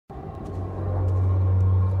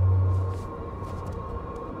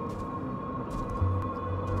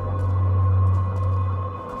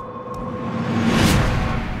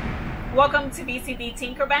Welcome to BCB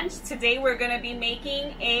Tinkerbench. Today we're going to be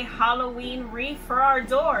making a Halloween wreath for our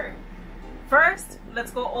door. First,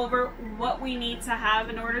 let's go over what we need to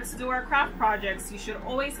have in order to do our craft projects. You should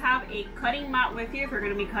always have a cutting mat with you if you're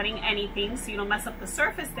going to be cutting anything so you don't mess up the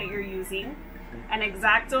surface that you're using. An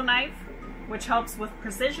X-Acto knife, which helps with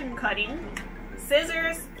precision cutting.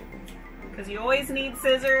 Scissors, because you always need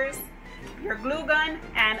scissors. Your glue gun,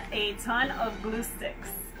 and a ton of glue sticks.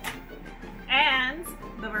 And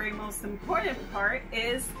the very most important part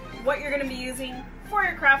is what you're going to be using for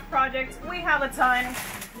your craft project. We have a ton.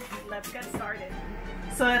 Let's get started.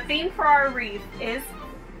 So the theme for our wreath is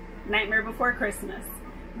Nightmare Before Christmas.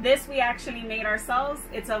 This we actually made ourselves.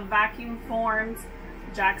 It's a vacuum formed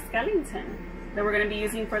Jack Skellington that we're going to be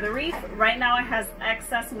using for the wreath. Right now it has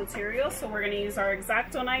excess material, so we're going to use our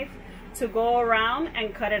X-Acto knife to go around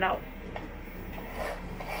and cut it out.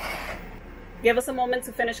 Give us a moment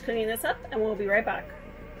to finish cleaning this up and we'll be right back.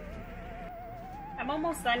 I'm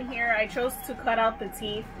almost done here. I chose to cut out the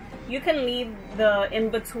teeth. You can leave the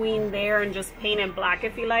in-between there and just paint it black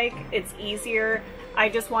if you like. It's easier. I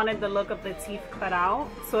just wanted the look of the teeth cut out.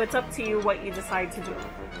 So it's up to you what you decide to do.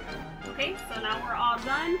 Okay, so now we're all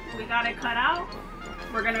done. We got it cut out.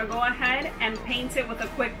 We're gonna go ahead and paint it with a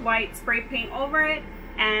quick white spray paint over it.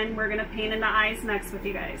 And we're gonna paint in the eyes next with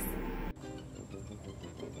you guys.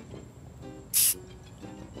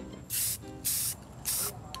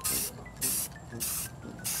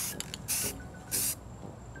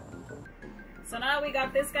 So now we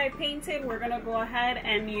got this guy painted, we're gonna go ahead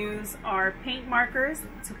and use our paint markers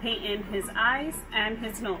to paint in his eyes and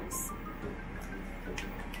his nose.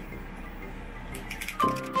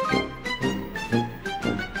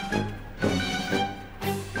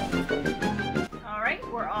 Alright,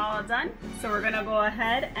 we're all done. So we're gonna go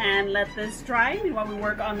ahead and let this dry while we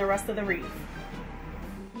work on the rest of the wreath.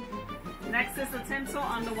 Next is the tinsel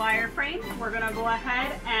on the wire frame. We're gonna go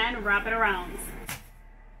ahead and wrap it around.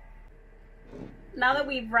 Now that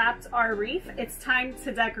we've wrapped our wreath, it's time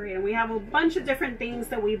to decorate. And we have a bunch of different things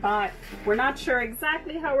that we bought. We're not sure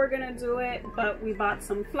exactly how we're gonna do it, but we bought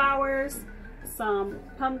some flowers, some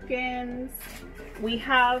pumpkins. We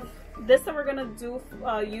have this that we're gonna do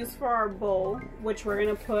use for our bowl, which we're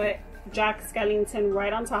gonna put Jack Skellington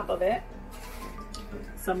right on top of it.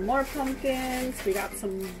 Some more pumpkins. We got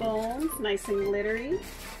some bones, nice and glittery.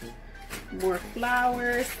 More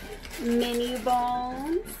flowers, mini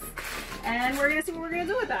bones. And we're gonna see what we're gonna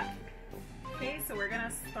do with that. Okay, so we're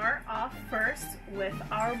gonna start off first with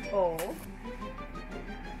our bowl.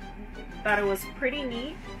 Thought it was pretty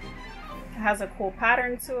neat. It has a cool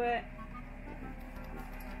pattern to it.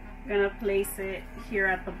 Gonna place it here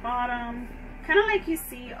at the bottom. Kind of like you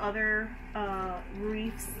see other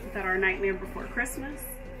wreaths that are Nightmare Before Christmas.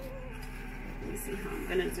 Let me see how I'm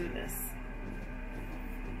gonna do this.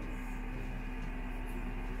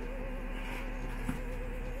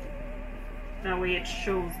 That way it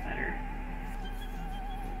shows better.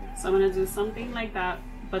 So I'm gonna do something like that,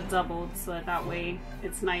 but doubled, so that way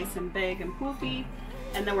it's nice and big and poofy.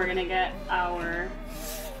 And then we're gonna get our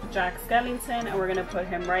Jack Skellington and we're gonna put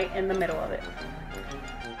him right in the middle of it.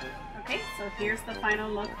 Okay, so here's the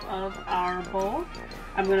final look of our bowl.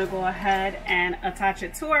 I'm gonna go ahead and attach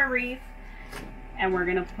it to our wreath. And we're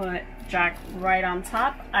gonna put Jack right on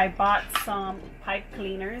top. I bought some pipe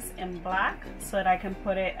cleaners in black so that I can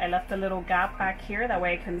put it, I left a little gap back here, that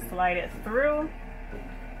way I can slide it through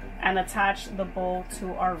and attach the bowl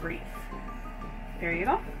to our wreath. There you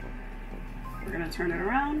go. We're gonna turn it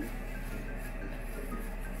around,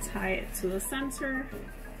 tie it to the center.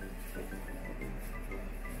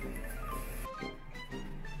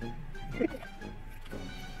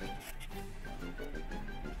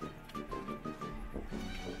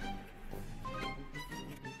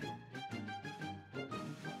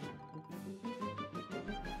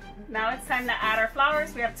 Now it's time to add our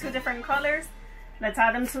flowers. We have two different colors. Let's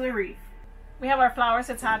add them to the wreath. We have our flowers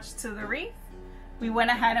attached to the wreath. We went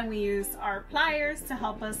ahead and we used our pliers to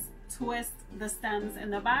help us twist the stems in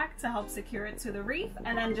the back to help secure it to the wreath,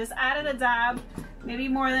 and then just added a dab, maybe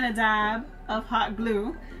more than a dab, of hot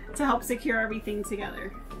glue to help secure everything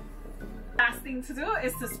together. Last thing to do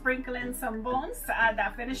is to sprinkle in some bones to add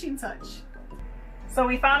that finishing touch. So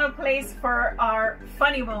we found a place for our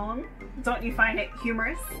funny bone. Don't you find it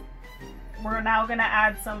humorous? We're now gonna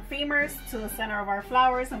add some femurs to the center of our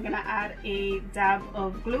flowers. I'm gonna add a dab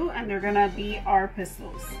of glue and they're gonna be our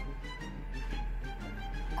pistils.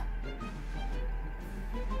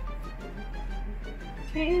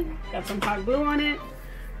 Okay, got some hot glue on it.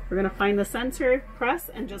 We're gonna find the center, press,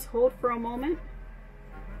 and just hold for a moment.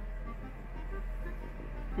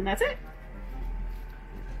 And that's it.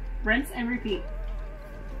 Rinse and repeat.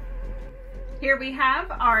 Here we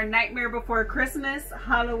have our Nightmare Before Christmas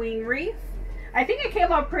Halloween wreath. I think it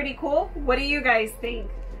came out pretty cool. What do you guys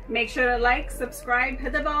think? Make sure to like, subscribe,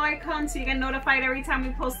 hit the bell icon so you get notified every time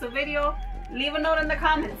we post a video. Leave a note in the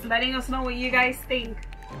comments letting us know what you guys think.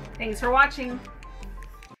 Thanks for watching.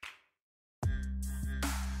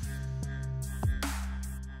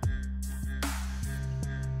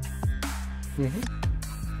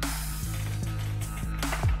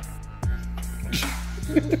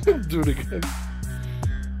 Do it again.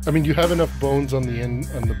 I mean, you have enough bones on the end,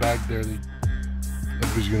 on the bag there that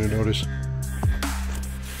nobody's gonna notice.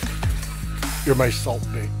 You're my salt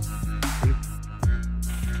bait.